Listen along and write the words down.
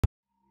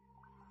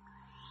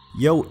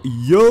Yo,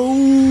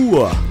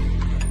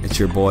 it's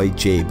your boy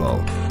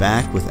JBo,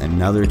 back with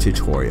another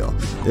tutorial.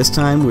 This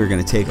time we're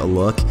going to take a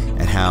look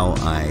at how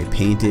I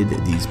painted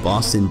these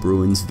Boston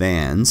Bruins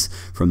vans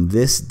from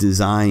this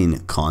design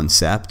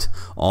concept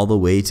all the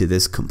way to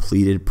this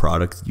completed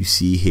product you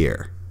see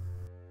here.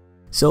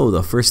 So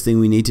the first thing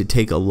we need to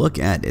take a look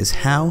at is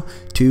how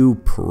to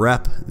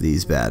prep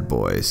these bad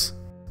boys.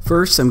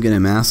 First, I'm going to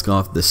mask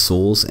off the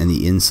soles and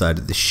the inside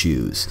of the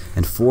shoes,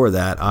 and for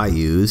that I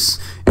use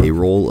a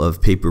roll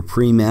of paper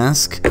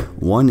pre-mask,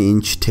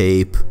 1-inch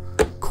tape,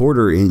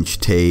 1/4-inch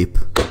tape,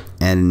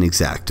 and an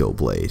X-Acto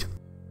blade.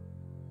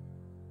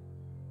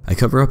 I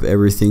cover up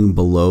everything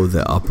below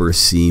the upper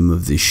seam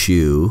of the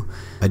shoe.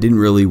 I didn't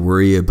really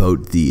worry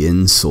about the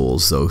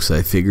insoles though, so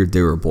I figured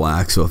they were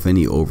black, so if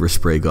any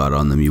overspray got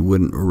on them you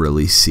wouldn't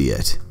really see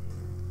it.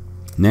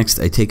 Next,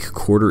 I take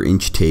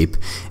 1/4-inch tape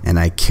and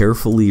I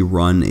carefully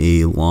run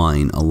a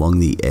line along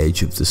the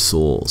edge of the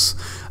soles.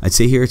 I'd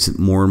say here it's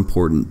more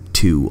important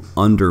to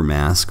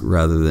undermask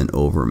rather than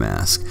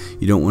overmask.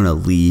 You don't want to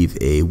leave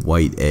a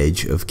white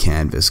edge of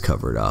canvas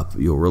covered up.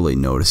 You'll really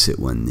notice it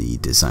when the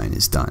design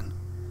is done.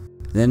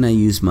 Then I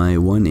use my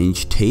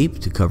 1-inch tape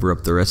to cover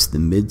up the rest of the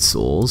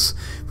midsoles.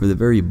 For the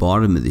very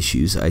bottom of the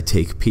shoes, I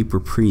take paper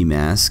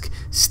pre-mask,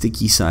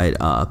 sticky side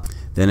up.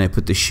 Then I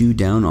put the shoe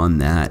down on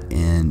that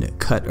and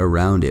cut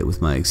around it with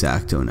my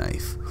X-Acto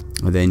knife.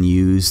 I then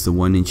use the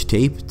 1-inch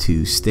tape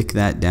to stick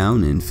that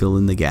down and fill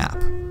in the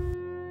gap.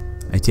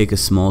 I take a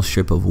small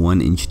strip of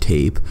 1-inch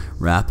tape,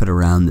 wrap it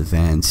around the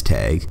van's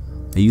tag.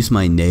 I use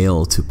my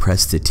nail to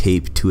press the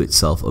tape to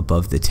itself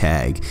above the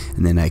tag,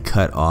 and then I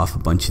cut off a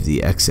bunch of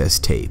the excess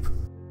tape.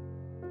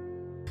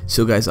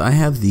 So guys, I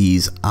have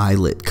these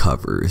eyelet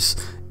covers.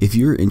 If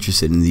you're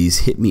interested in these,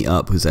 hit me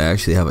up because I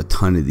actually have a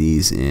ton of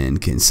these and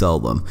can sell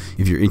them.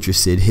 If you're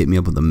interested, hit me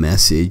up with a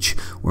message,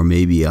 or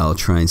maybe I'll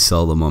try and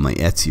sell them on my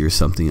Etsy or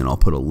something and I'll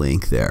put a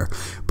link there.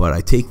 But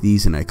I take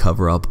these and I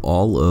cover up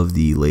all of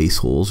the lace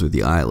holes or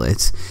the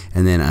eyelets,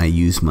 and then I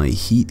use my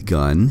heat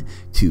gun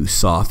to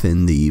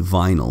soften the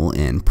vinyl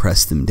and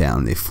press them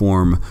down. They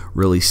form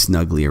really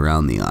snugly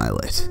around the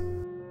eyelet.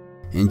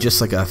 And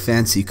just like a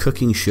fancy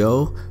cooking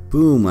show,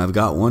 boom, I've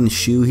got one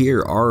shoe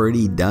here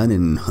already done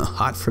and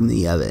hot from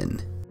the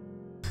oven.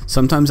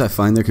 Sometimes I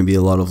find there can be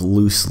a lot of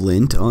loose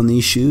lint on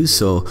these shoes,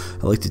 so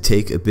I like to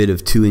take a bit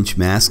of 2-inch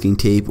masking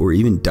tape, or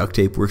even duct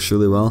tape works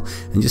really well,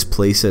 and just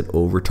place it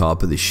over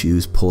top of the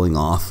shoes, pulling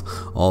off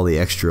all the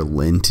extra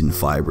lint and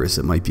fibers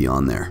that might be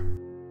on there.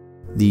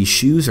 These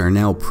shoes are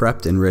now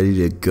prepped and ready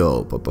to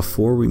go, but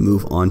before we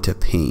move on to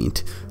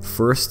paint,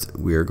 first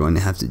we are going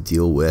to have to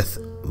deal with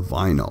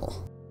vinyl.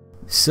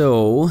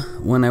 So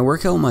when I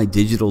work out my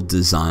digital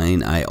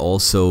design, I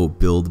also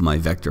build my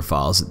vector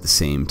files at the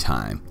same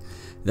time.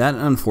 That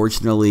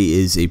unfortunately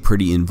is a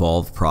pretty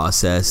involved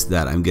process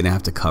that I'm gonna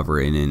have to cover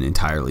in an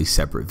entirely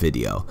separate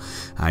video.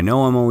 I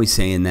know I'm always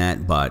saying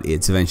that, but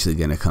it's eventually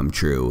gonna come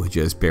true,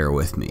 just bear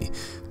with me.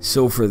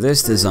 So for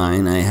this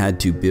design, I had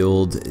to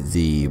build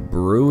the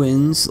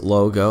Bruins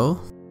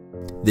logo,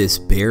 this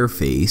bear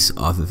face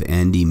off of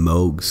Andy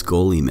Moog's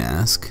goalie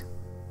mask,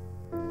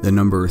 the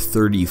number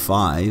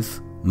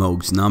 35,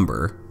 Moog's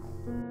number,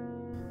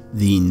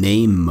 the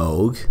name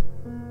Moog,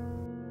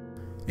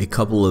 a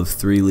couple of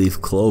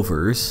 3-leaf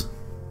clovers,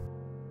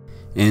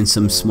 and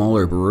some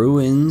smaller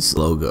Bruins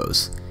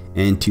logos.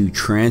 And to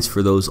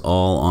transfer those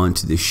all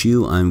onto the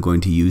shoe, I'm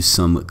going to use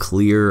some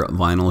clear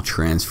vinyl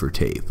transfer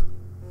tape.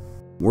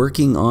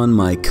 Working on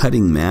my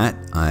cutting mat,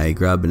 I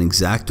grab an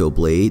X-Acto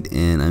blade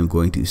and I'm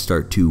going to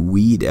start to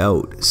weed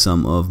out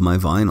some of my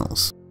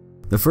vinyls.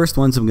 The first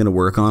ones I'm going to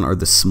work on are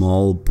the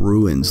small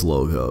Bruins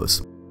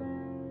logos.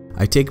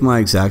 I take my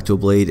X-Acto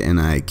blade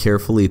and I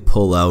carefully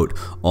pull out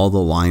all the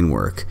line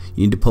work.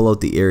 You need to pull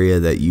out the area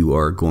that you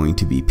are going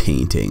to be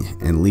painting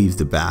and leave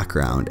the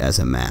background as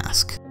a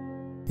mask.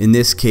 In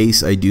this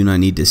case, I do not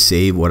need to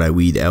save what I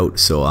weed out,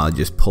 so I'll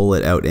just pull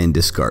it out and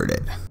discard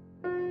it.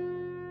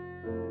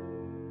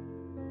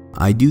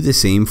 I do the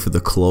same for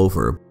the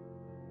clover,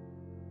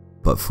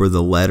 but for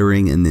the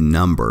lettering and the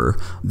number,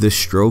 the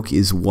stroke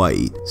is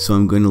white, so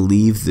I'm going to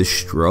leave the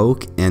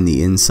stroke and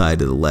the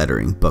inside of the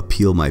lettering, but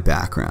peel my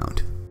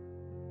background.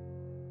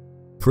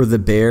 For the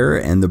bear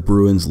and the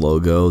Bruins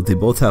logo, they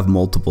both have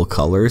multiple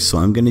colors, so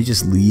I'm going to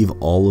just leave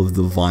all of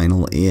the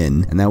vinyl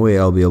in, and that way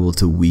I'll be able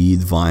to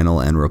weed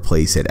vinyl and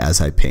replace it as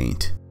I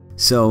paint.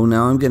 So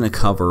now I'm going to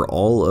cover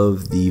all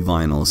of the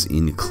vinyls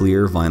in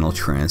clear vinyl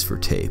transfer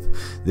tape.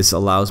 This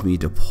allows me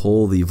to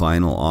pull the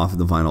vinyl off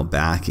the vinyl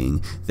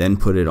backing, then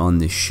put it on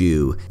the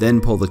shoe,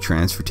 then pull the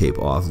transfer tape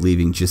off,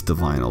 leaving just the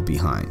vinyl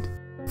behind.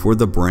 For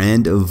the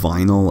brand of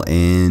vinyl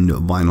and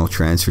vinyl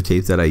transfer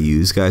tape that I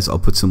use, guys, I'll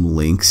put some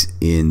links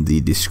in the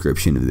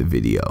description of the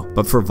video.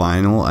 But for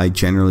vinyl, I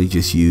generally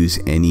just use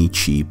any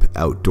cheap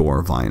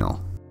outdoor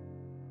vinyl.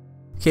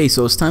 Okay,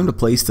 so it's time to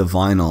place the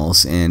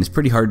vinyls, and it's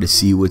pretty hard to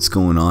see what's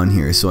going on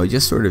here, so I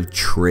just sort of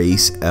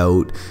trace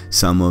out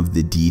some of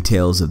the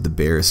details of the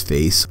bear's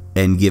face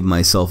and give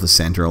myself a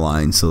center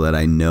line so that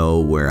I know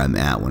where I'm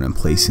at when I'm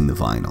placing the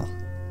vinyl.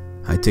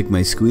 I take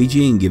my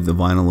squeegee and give the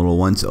vinyl a little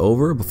once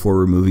over before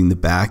removing the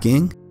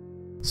backing.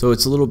 So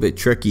it's a little bit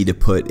tricky to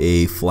put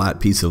a flat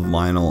piece of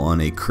vinyl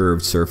on a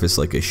curved surface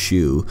like a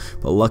shoe,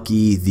 but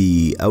lucky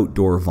the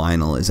outdoor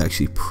vinyl is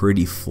actually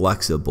pretty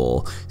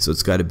flexible, so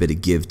it's got a bit of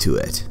give to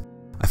it.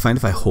 I find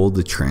if I hold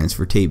the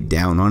transfer tape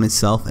down on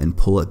itself and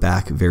pull it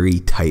back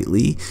very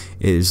tightly,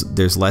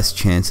 there's less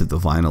chance of the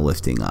vinyl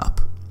lifting up.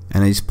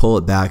 And I just pull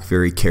it back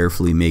very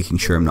carefully, making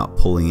sure I'm not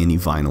pulling any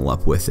vinyl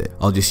up with it.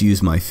 I'll just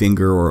use my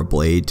finger or a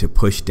blade to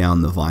push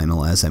down the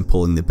vinyl as I'm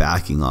pulling the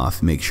backing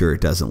off, make sure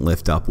it doesn't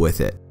lift up with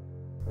it.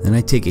 Then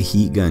I take a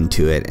heat gun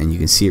to it, and you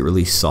can see it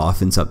really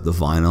softens up the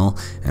vinyl,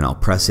 and I'll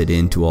press it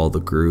into all the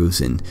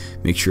grooves and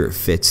make sure it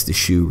fits the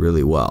shoe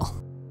really well.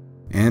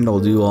 And I'll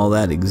do all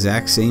that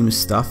exact same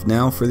stuff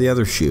now for the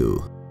other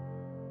shoe.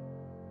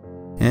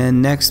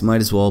 And next,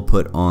 might as well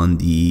put on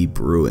the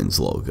Bruins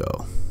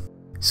logo.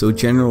 So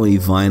generally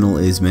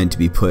vinyl is meant to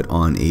be put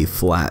on a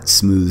flat,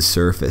 smooth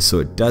surface so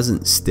it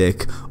doesn't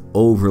stick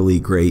overly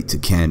great to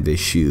canvas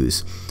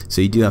shoes.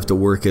 So you do have to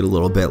work it a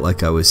little bit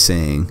like I was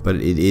saying, but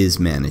it is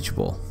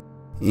manageable.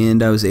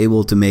 And I was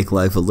able to make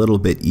life a little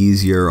bit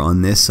easier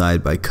on this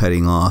side by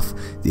cutting off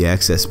the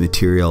excess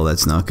material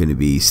that's not going to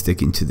be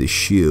sticking to the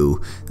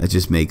shoe. That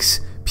just makes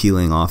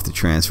peeling off the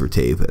transfer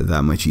tape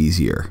that much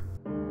easier.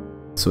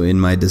 So in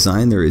my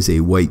design there is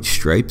a white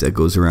stripe that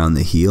goes around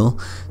the heel,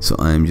 so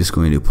I'm just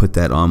going to put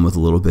that on with a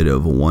little bit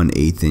of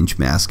 1/8 inch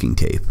masking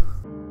tape.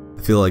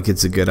 I feel like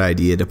it's a good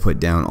idea to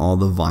put down all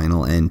the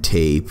vinyl and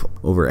tape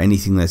over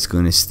anything that's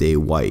going to stay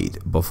white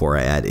before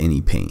I add any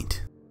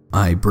paint.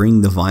 I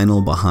bring the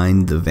vinyl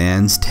behind the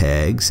Vans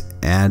tags,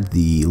 add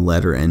the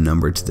letter and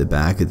number to the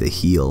back of the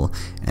heel,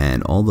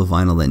 and all the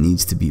vinyl that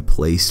needs to be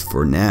placed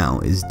for now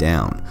is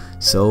down,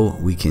 so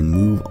we can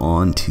move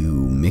on to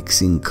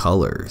mixing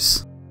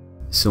colors.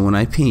 So when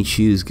I paint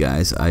shoes,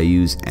 guys, I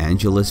use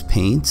Angelus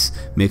paints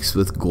mixed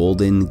with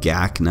golden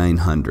GAC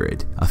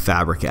 900, a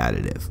fabric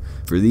additive.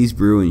 For these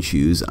Bruin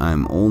shoes,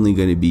 I'm only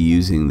going to be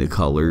using the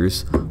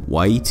colors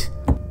white,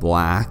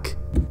 black,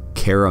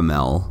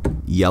 caramel,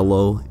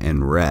 yellow,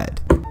 and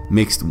red,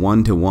 mixed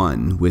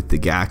 1:1 with the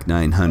GAC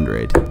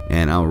 900,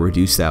 and I'll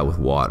reduce that with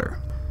water.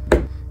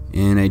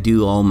 And I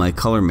do all my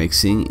color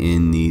mixing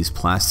in these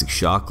plastic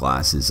shot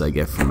glasses I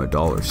get from a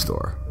dollar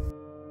store.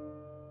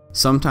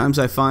 Sometimes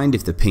I find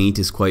if the paint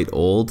is quite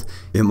old,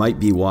 it might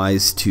be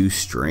wise to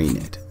strain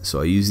it.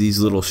 So I use these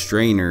little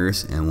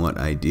strainers, and what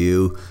I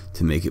do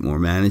to make it more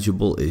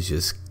manageable is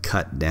just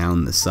cut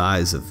down the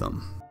size of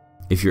them.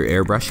 If you're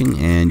airbrushing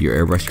and your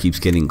airbrush keeps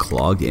getting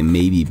clogged, it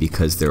may be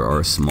because there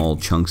are small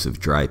chunks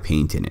of dry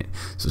paint in it.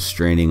 So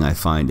straining, I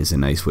find, is a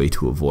nice way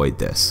to avoid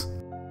this.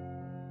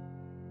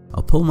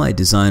 I'll pull my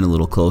design a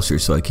little closer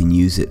so I can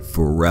use it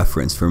for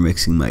reference for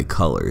mixing my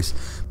colors,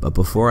 but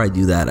before I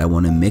do that I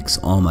want to mix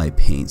all my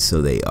paints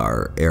so they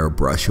are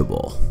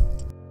airbrushable.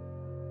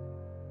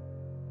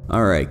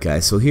 Alright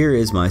guys, so here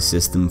is my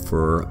system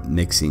for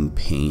mixing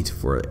paint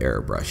for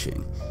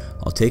airbrushing.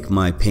 I'll take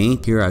my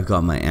paint, here I've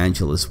got my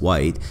Angelus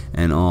white,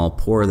 and I'll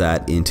pour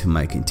that into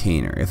my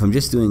container. If I'm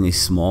just doing a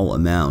small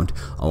amount,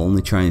 I'll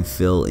only try and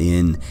fill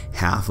in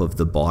half of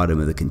the bottom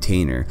of the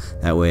container.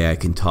 That way I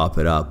can top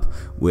it up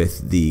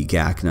with the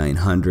GAC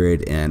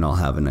 900 and I'll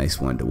have a nice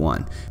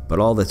 1:1. But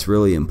all that's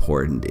really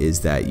important is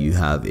that you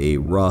have a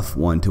rough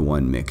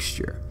 1:1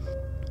 mixture.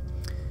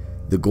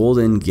 The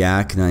golden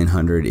GAC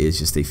 900 is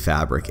just a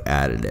fabric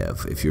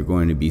additive. If you're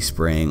going to be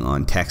spraying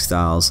on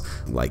textiles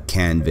like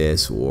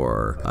canvas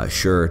or a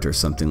shirt or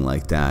something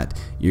like that,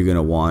 you're going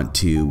to want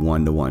to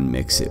 1:1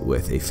 mix it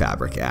with a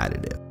fabric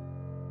additive.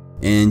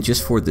 And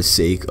just for the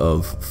sake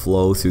of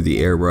flow through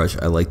the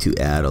airbrush, I like to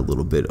add a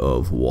little bit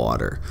of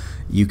water.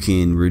 You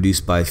can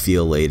reduce by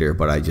feel later,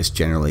 but I just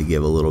generally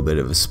give a little bit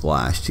of a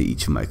splash to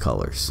each of my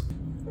colors.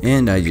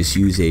 And I just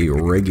use a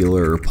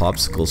regular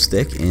popsicle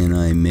stick and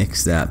I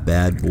mix that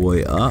bad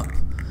boy up.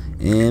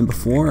 And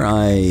before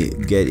I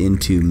get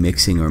into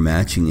mixing or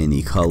matching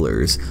any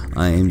colors,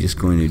 I am just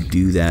going to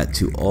do that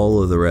to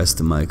all of the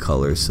rest of my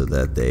colors so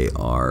that they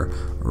are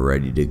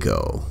ready to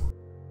go.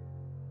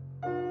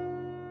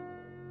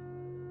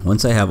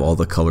 Once I have all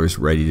the colors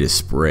ready to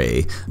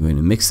spray, I'm going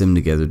to mix them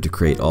together to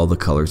create all the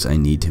colors I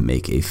need to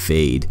make a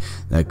fade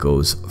that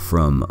goes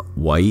from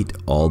white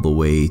all the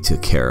way to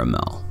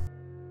caramel.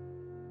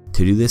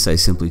 To do this, I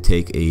simply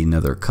take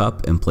another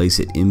cup and place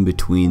it in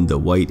between the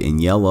white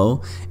and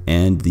yellow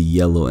and the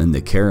yellow and the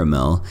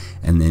caramel,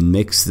 and then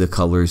mix the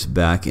colors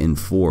back and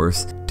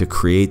forth to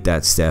create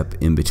that step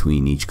in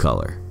between each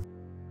color.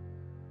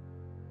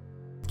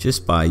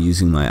 Just by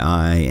using my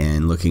eye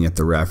and looking at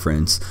the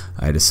reference,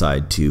 I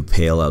decide to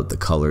pale out the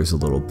colors a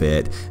little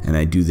bit, and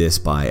I do this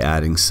by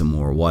adding some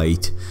more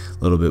white,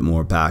 a little bit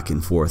more back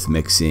and forth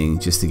mixing,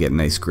 just to get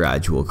nice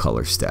gradual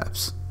color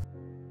steps.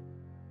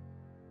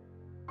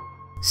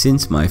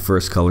 Since my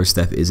first color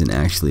step isn't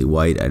actually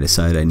white, I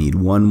decide I need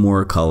one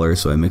more color,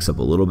 so I mix up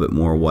a little bit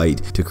more white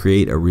to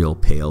create a real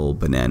pale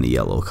banana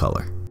yellow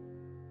color.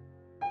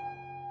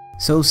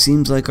 So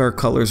seems like our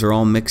colors are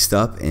all mixed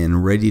up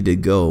and ready to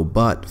go,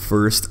 but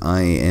first I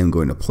am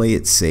going to play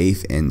it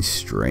safe and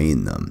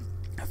strain them.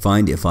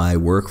 Find if I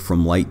work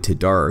from light to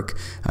dark,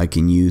 I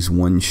can use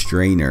one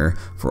strainer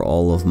for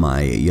all of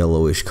my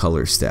yellowish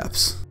color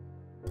steps.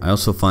 I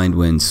also find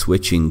when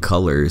switching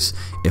colors,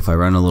 if I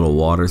run a little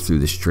water through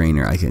the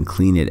strainer, I can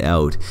clean it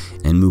out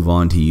and move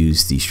on to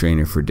use the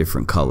strainer for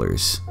different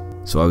colors.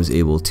 So I was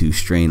able to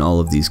strain all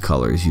of these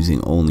colors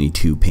using only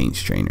 2 paint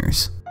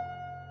strainers.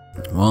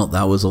 Well,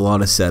 that was a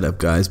lot of setup,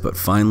 guys, but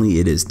finally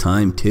it is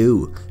time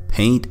to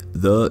paint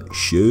the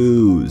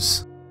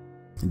shoes.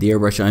 The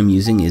airbrush I'm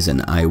using is an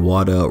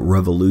Iwata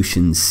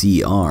Revolution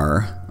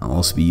CR. I'll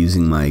also be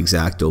using my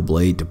X-Acto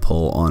blade to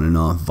pull on and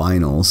off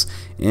vinyls,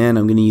 and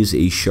I'm going to use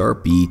a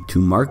Sharpie to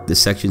mark the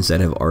sections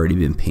that have already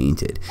been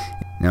painted.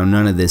 Now,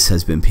 none of this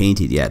has been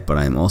painted yet, but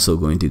I'm also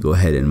going to go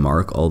ahead and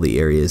mark all the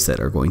areas that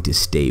are going to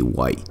stay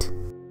white.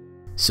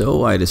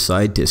 So I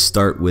decide to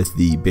start with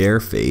the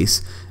bare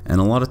face, and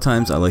a lot of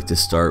times I like to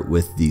start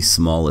with the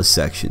smallest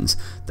sections.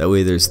 That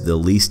way there's the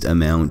least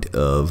amount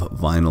of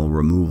vinyl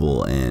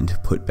removal and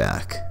put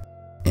back.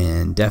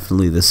 And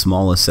definitely the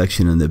smallest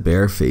section in the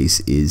bare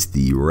face is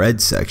the red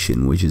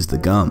section, which is the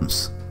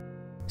gums.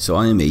 So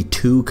I am a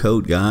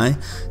 2-coat guy,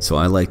 so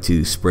I like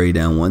to spray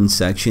down one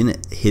section,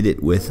 hit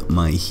it with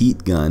my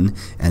heat gun,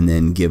 and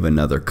then give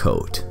another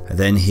coat. I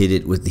then hit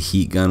it with the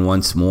heat gun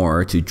once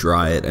more to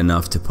dry it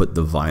enough to put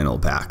the vinyl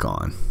back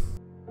on.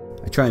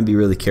 I try and be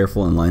really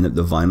careful and line up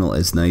the vinyl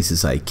as nice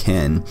as I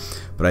can,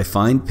 but I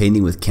find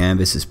painting with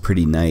canvas is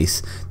pretty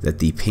nice that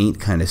the paint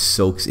kind of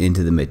soaks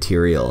into the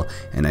material,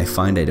 and I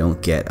find I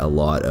don't get a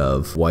lot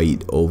of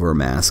white over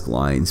mask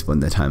lines by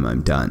the time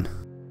I'm done.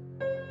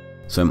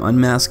 So I'm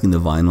unmasking the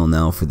vinyl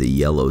now for the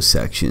yellow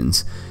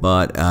sections,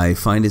 but I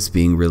find it's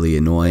being really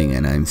annoying,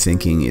 and I'm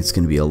thinking it's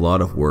going to be a lot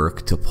of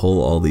work to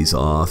pull all these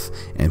off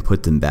and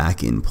put them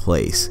back in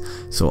place.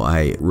 So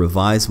I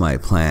revise my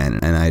plan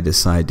and I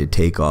decide to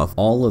take off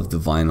all of the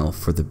vinyl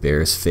for the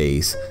bear's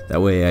face.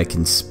 That way I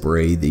can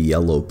spray the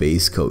yellow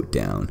base coat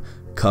down,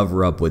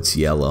 cover up what's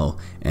yellow,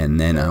 and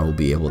then I will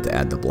be able to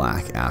add the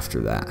black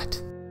after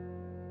that.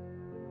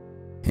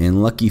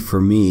 And lucky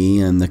for me,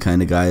 I'm the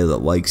kind of guy that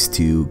likes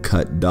to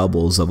cut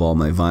doubles of all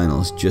my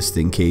vinyls just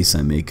in case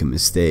I make a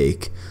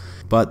mistake.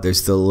 But there's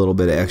still a little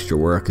bit of extra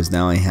work because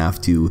now I have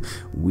to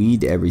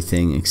weed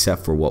everything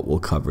except for what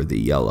will cover the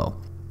yellow.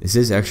 This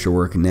is extra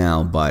work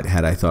now, but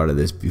had I thought of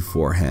this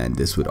beforehand,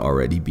 this would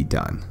already be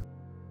done.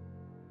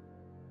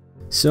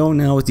 So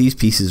now with these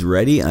pieces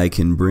ready, I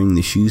can bring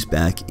the shoes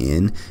back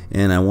in,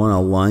 and I want to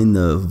line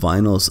the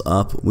vinyls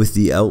up with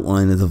the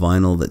outline of the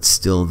vinyl that's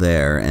still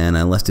there, and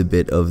I left a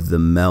bit of the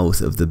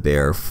mouth of the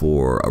bear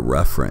for a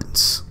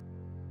reference.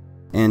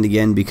 And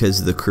again, because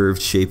of the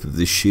curved shape of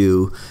the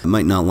shoe, it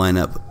might not line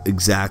up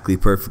exactly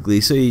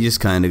perfectly, so you just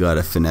kind of got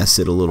to finesse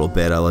it a little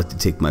bit. I like to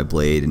take my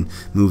blade and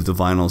move the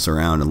vinyls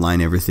around and line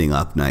everything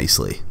up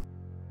nicely.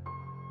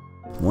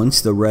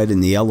 Once the red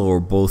and the yellow are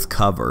both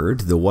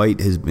covered, the white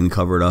has been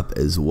covered up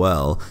as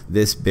well.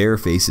 This bare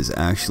face is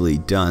actually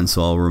done,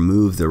 so I'll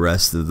remove the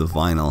rest of the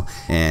vinyl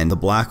and the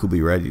black will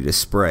be ready to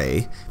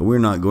spray. But we're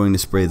not going to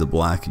spray the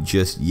black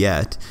just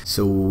yet,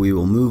 so we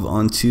will move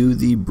on to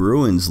the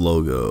Bruins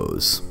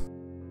logos.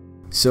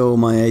 So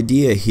my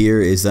idea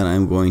here is that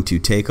I'm going to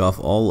take off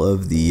all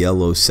of the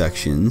yellow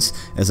sections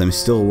as I'm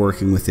still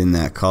working within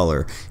that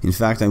color. In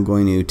fact, I'm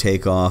going to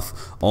take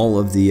off all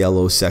of the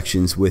yellow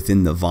sections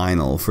within the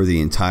vinyl for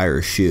the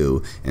entire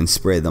shoe and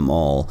spray them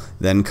all,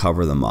 then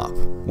cover them up.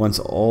 Once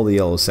all the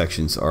yellow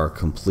sections are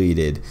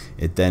completed,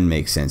 it then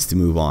makes sense to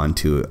move on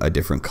to a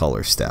different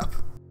color step.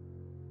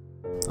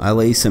 I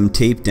lay some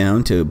tape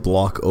down to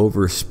block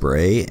over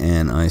spray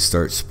and I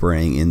start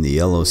spraying in the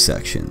yellow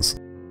sections.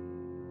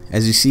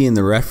 As you see in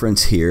the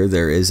reference here,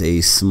 there is a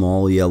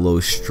small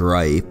yellow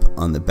stripe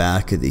on the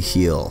back of the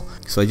heel.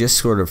 So I just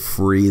sort of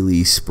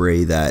freely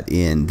spray that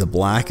in. The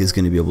black is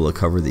going to be able to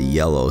cover the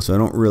yellow, so I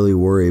don't really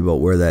worry about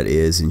where that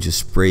is and just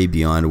spray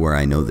beyond where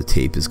I know the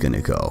tape is going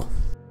to go.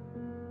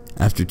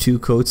 After 2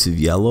 coats of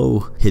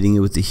yellow, hitting it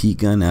with the heat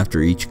gun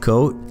after each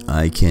coat,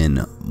 I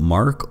can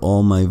mark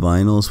all my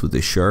vinyls with a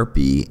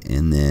Sharpie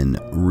and then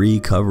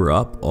recover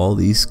up all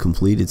these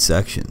completed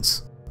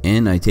sections.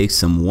 And I take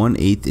some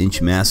 1/8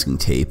 inch masking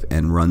tape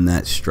and run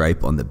that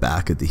stripe on the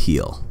back of the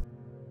heel.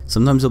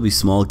 Sometimes there'll be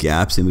small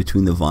gaps in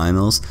between the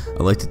vinyls.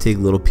 I like to take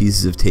little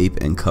pieces of tape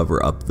and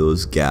cover up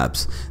those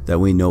gaps, that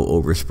way no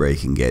overspray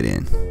can get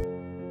in.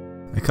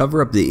 I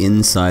cover up the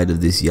inside of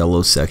this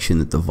yellow section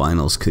that the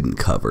vinyls couldn't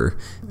cover,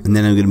 and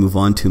then I'm going to move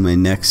on to my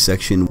next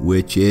section,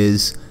 which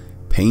is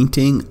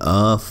painting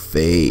a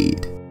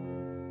fade.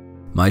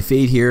 My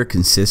fade here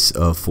consists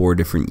of 4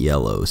 different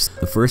yellows.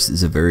 The first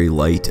is a very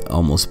light,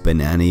 almost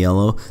banana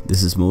yellow.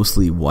 This is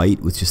mostly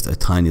white with just a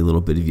tiny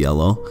little bit of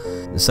yellow.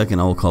 The second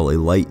I will call a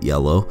light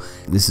yellow.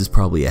 This is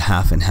probably a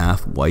half and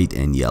half white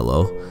and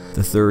yellow.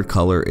 The third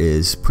color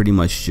is pretty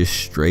much just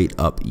straight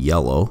up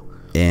yellow.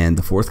 And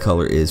the fourth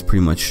color is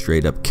pretty much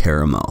straight up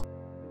caramel.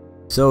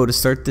 So to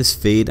start this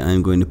fade,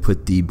 I'm going to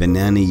put the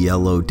banana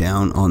yellow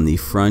down on the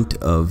front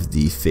of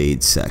the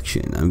fade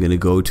section. I'm going to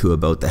go to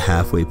about the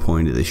halfway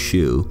point of the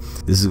shoe.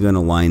 This is going to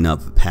line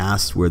up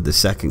past where the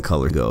second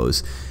color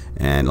goes.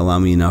 and allow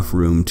me enough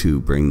room to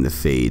bring the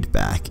fade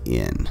back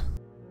in.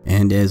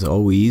 And as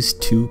always,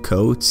 2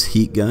 coats,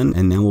 heat gun,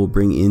 and now we'll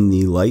bring in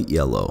the light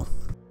yellow.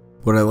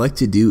 What I like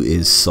to do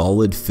is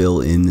solid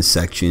fill in the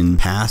section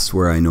past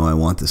where I know I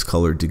want this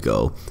color to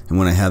go, and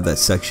when I have that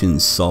section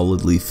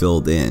solidly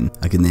filled in,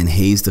 I can then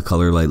haze the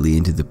color lightly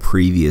into the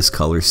previous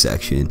color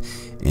section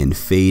and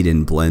fade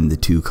and blend the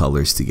 2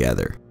 colors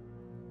together.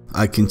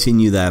 I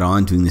continue that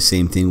on, doing the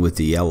same thing with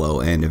the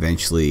yellow and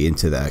eventually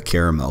into that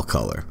caramel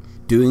color.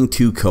 Doing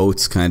 2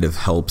 coats kind of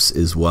helps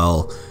as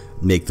well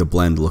make the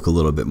blend look a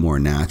little bit more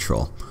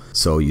natural.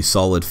 So you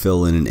solid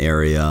fill in an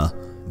area,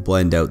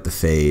 blend out the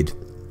fade,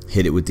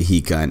 hit it with the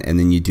heat gun, and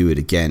then you do it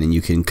again, and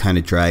you can kind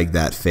of drag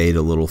that fade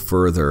a little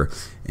further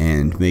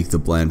and make the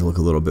blend look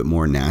a little bit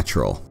more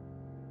natural.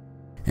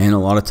 And a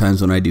lot of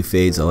times when I do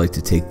fades, I like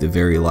to take the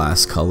very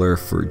last color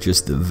for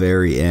just the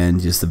very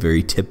end, just the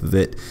very tip of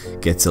it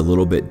gets a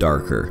little bit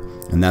darker,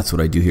 and that's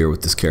what I do here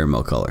with this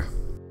caramel color.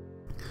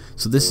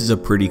 So this is a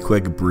pretty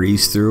quick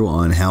breeze through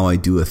on how I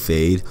do a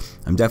fade.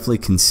 I'm definitely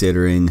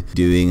considering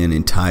doing an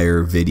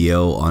entire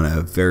video on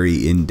a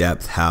very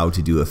in-depth how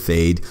to do a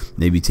fade,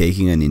 maybe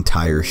taking an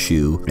entire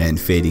shoe and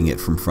fading it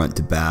from front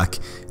to back.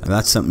 If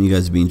that's something you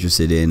guys would be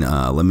interested in,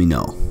 let me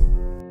know.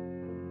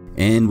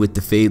 And with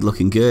the fade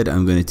looking good,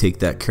 I'm going to take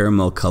that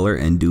caramel color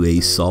and do a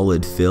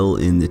solid fill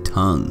in the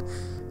tongue.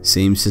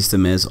 Same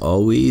system as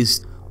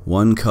always,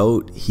 1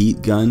 coat,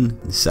 heat gun,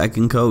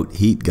 2nd coat,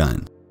 heat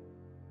gun.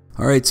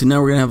 Alright, so now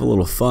we're going to have a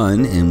little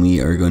fun, and we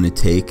are going to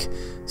take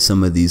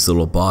some of these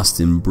little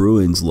Boston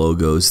Bruins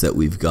logos that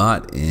we've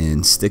got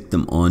and stick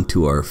them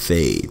onto our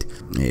fade.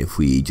 If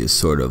we just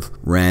sort of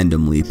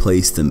randomly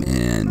place them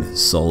and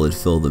solid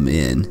fill them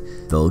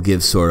in, they'll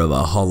give sort of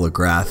a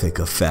holographic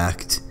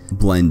effect,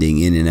 blending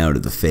in and out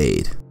of the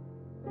fade.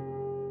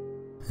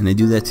 And I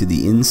do that to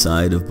the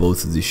inside of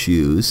both of the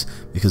shoes,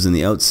 because on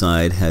the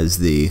outside has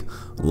the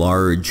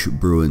large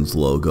Bruins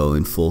logo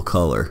in full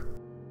color.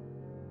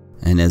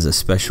 And as a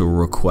special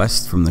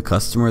request from the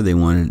customer, they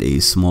wanted a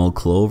small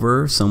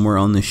clover somewhere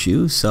on the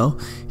shoe, so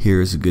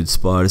here's a good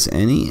spot as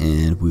any,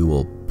 and we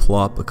will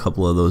plop a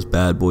couple of those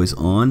bad boys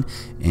on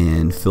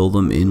and fill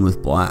them in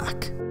with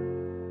black.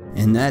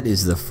 And that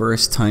is the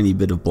first tiny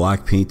bit of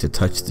black paint to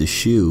touch the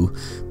shoe,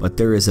 but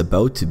there is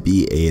about to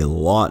be a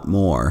lot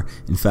more.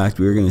 In fact,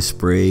 we're going to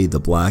spray the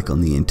black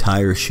on the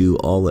entire shoe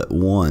all at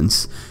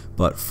once.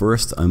 But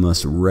first I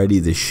must ready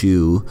the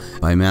shoe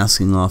by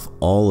masking off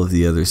all of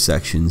the other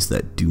sections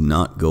that do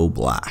not go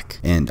black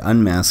and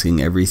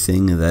unmasking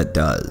everything that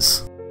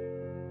does.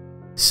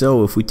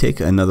 So if we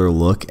take another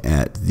look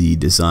at the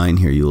design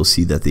here, you'll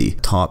see that the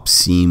top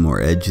seam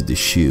or edge of the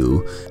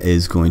shoe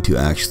is going to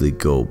actually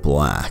go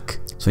black.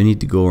 So I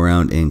need to go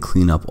around and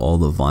clean up all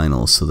the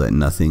vinyl so that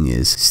nothing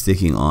is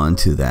sticking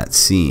onto that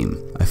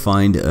seam. I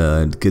find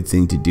a good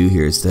thing to do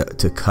here is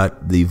to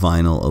cut the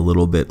vinyl a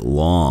little bit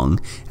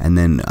long, and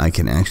then I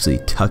can actually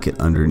tuck it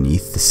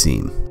underneath the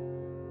seam.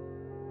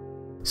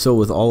 So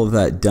with all of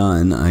that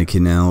done, I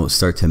can now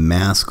start to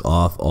mask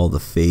off all the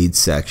fade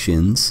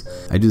sections.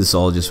 I do this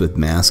all just with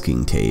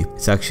masking tape.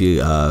 It's actually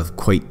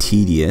quite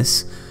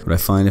tedious, but I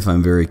find if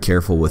I'm very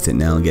careful with it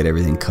now and get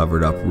everything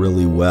covered up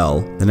really well,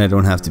 then I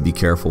don't have to be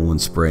careful when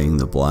spraying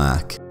the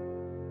black,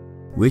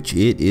 which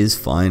it is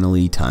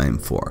finally time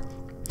for.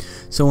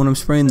 So when I'm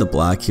spraying the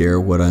black here,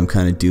 what I'm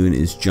kind of doing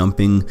is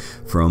jumping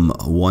from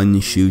one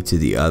shoe to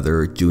the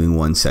other, doing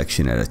one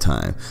section at a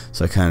time.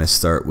 So I kind of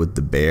start with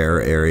the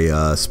bare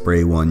area,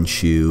 spray one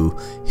shoe,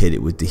 hit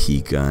it with the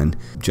heat gun,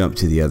 jump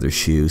to the other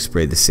shoe,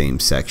 spray the same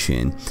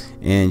section,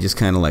 and just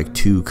kind of like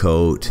 2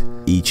 coat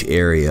each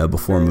area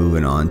before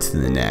moving on to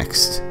the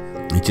next.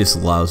 It just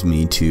allows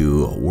me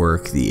to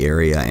work the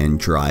area and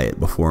dry it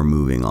before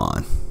moving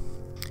on.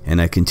 And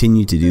I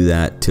continue to do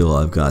that till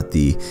I've got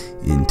the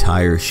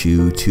entire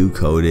shoe 2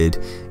 coated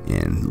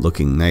and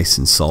looking nice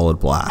and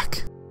solid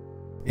black.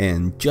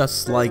 And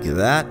just like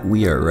that,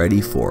 we are ready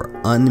for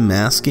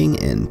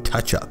unmasking and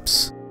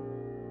touch-ups.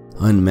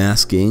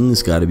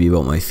 Unmasking's got to be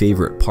about my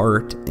favorite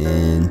part,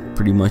 and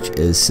pretty much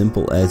as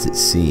simple as it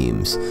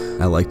seems.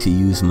 I like to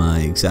use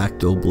my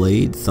X-Acto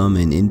blade, thumb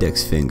and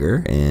index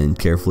finger, and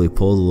carefully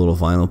pull the little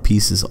vinyl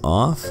pieces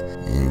off,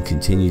 and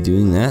continue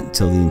doing that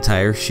until the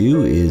entire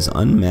shoe is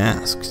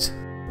unmasked.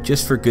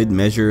 Just for good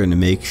measure and to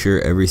make sure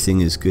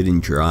everything is good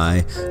and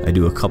dry, I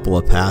do a couple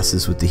of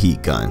passes with the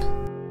heat gun.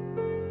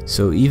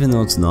 So even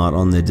though it's not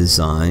on the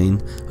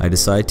design, I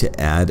decide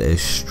to add a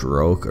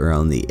stroke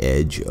around the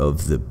edge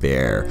of the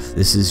bear.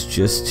 This is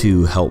just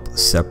to help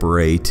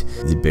separate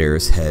the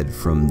bear's head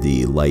from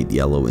the light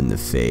yellow in the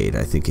fade.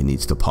 I think it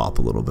needs to pop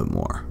a little bit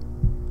more.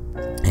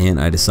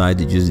 And I decide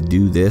to just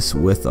do this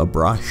with a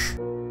brush.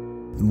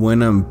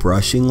 When I'm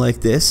brushing like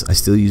this, I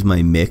still use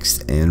my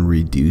mixed and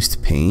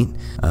reduced paint.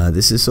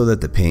 This is so that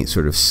the paint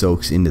sort of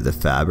soaks into the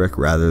fabric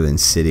rather than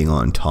sitting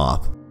on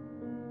top.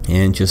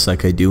 And just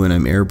like I do when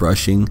I'm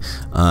airbrushing,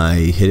 I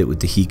hit it with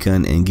the heat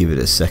gun and give it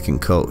a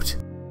second coat.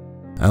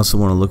 I also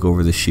want to look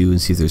over the shoe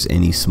and see if there's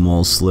any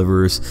small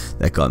slivers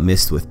that got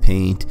missed with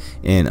paint,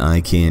 and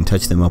I can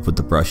touch them up with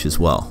the brush as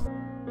well.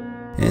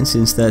 And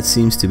since that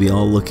seems to be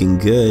all looking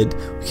good,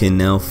 we can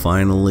now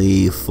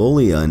finally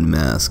fully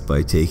unmask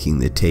by taking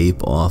the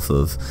tape off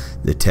of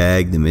the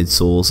tag, the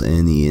midsoles,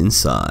 and the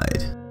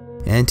inside.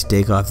 And to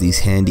take off these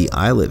handy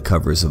eyelet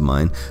covers of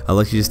mine, I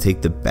like to just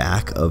take the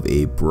back of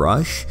a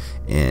brush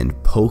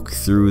and poke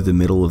through the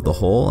middle of the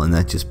hole, and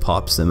that just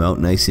pops them out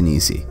nice and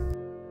easy.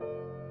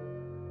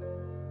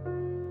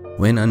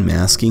 When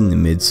unmasking the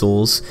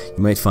midsoles,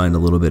 you might find a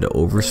little bit of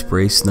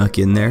overspray snuck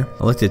in there.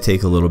 I like to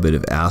take a little bit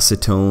of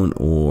acetone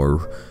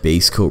or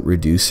base coat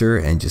reducer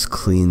and just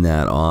clean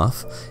that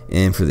off.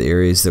 And for the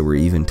areas that were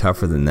even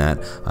tougher than that,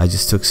 I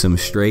just took some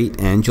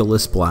straight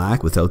Angelus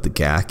black without the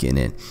gack in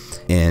it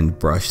and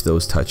brushed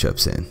those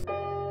touch-ups in.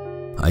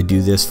 I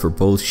do this for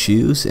both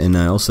shoes, and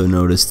I also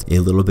noticed a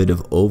little bit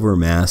of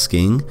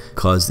overmasking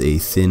caused a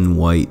thin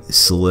white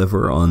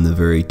sliver on the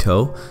very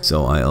toe,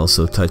 so I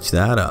also touched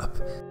that up.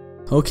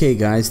 Okay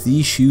guys,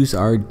 these shoes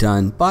are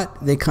done, but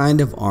they kind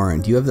of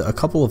aren't. You have a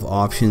couple of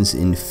options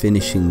in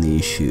finishing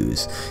these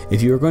shoes.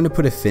 If you were going to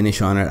put a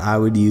finish on it, I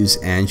would use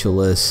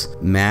Angelus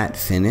matte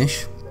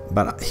finish.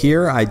 But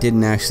here I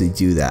didn't actually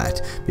do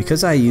that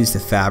because I used a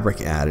fabric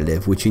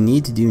additive. What you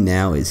need to do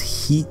now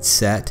is heat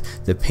set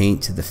the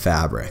paint to the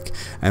fabric.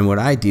 And what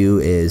I do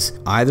is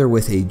either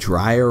with a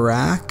dryer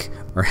rack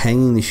or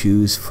hanging the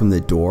shoes from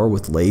the door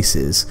with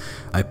laces,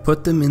 I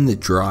put them in the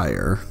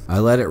dryer. I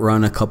let it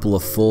run a couple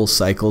of full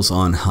cycles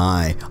on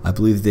high. I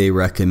believe they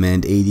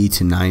recommend 80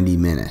 to 90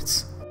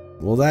 minutes.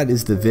 Well, that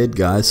is the vid,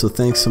 guys, so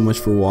thanks so much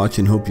for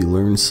watching. Hope you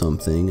learned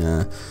something.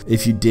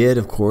 If you did,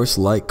 of course,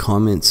 like,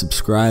 comment,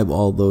 subscribe,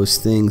 all those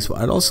things. But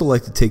I'd also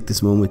like to take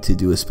this moment to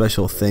do a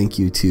special thank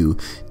you to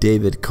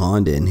David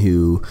Condon,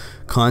 who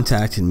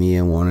contacted me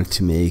and wanted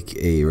to make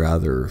a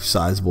rather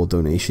sizable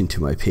donation to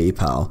my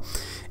PayPal.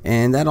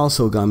 And that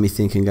also got me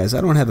thinking, guys, I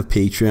don't have a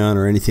Patreon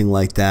or anything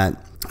like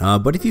that.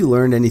 But if you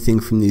learned anything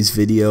from these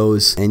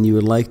videos and you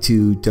would like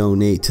to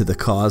donate to the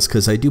cause,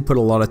 because I do put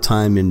a lot of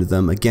time into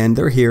them, again,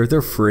 they're here,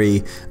 they're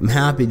free, I'm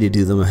happy to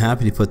do them, I'm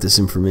happy to put this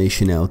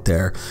information out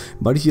there.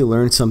 But if you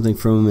learned something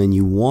from them and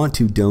you want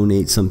to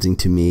donate something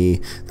to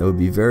me, that would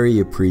be very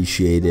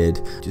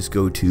appreciated. Just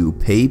go to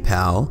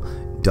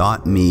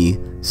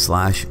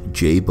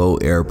paypal.me/JBo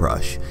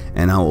Airbrush,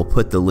 and I will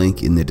put the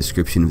link in the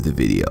description of the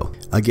video.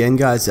 Again,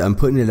 guys, I'm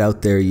putting it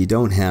out there, you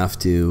don't have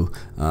to.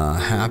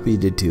 Happy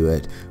to do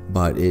it,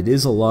 but it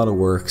is a lot of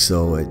work,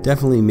 so it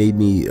definitely made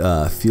me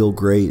feel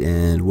great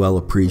and well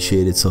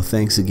appreciated. So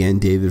thanks again,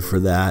 David, for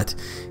that.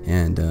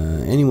 And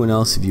anyone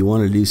else, if you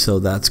want to do so,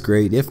 that's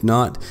great. If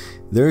not,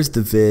 there's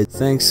the vid.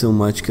 Thanks so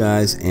much,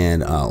 guys,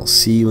 and I'll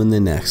see you in the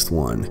next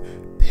one.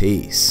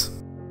 Peace.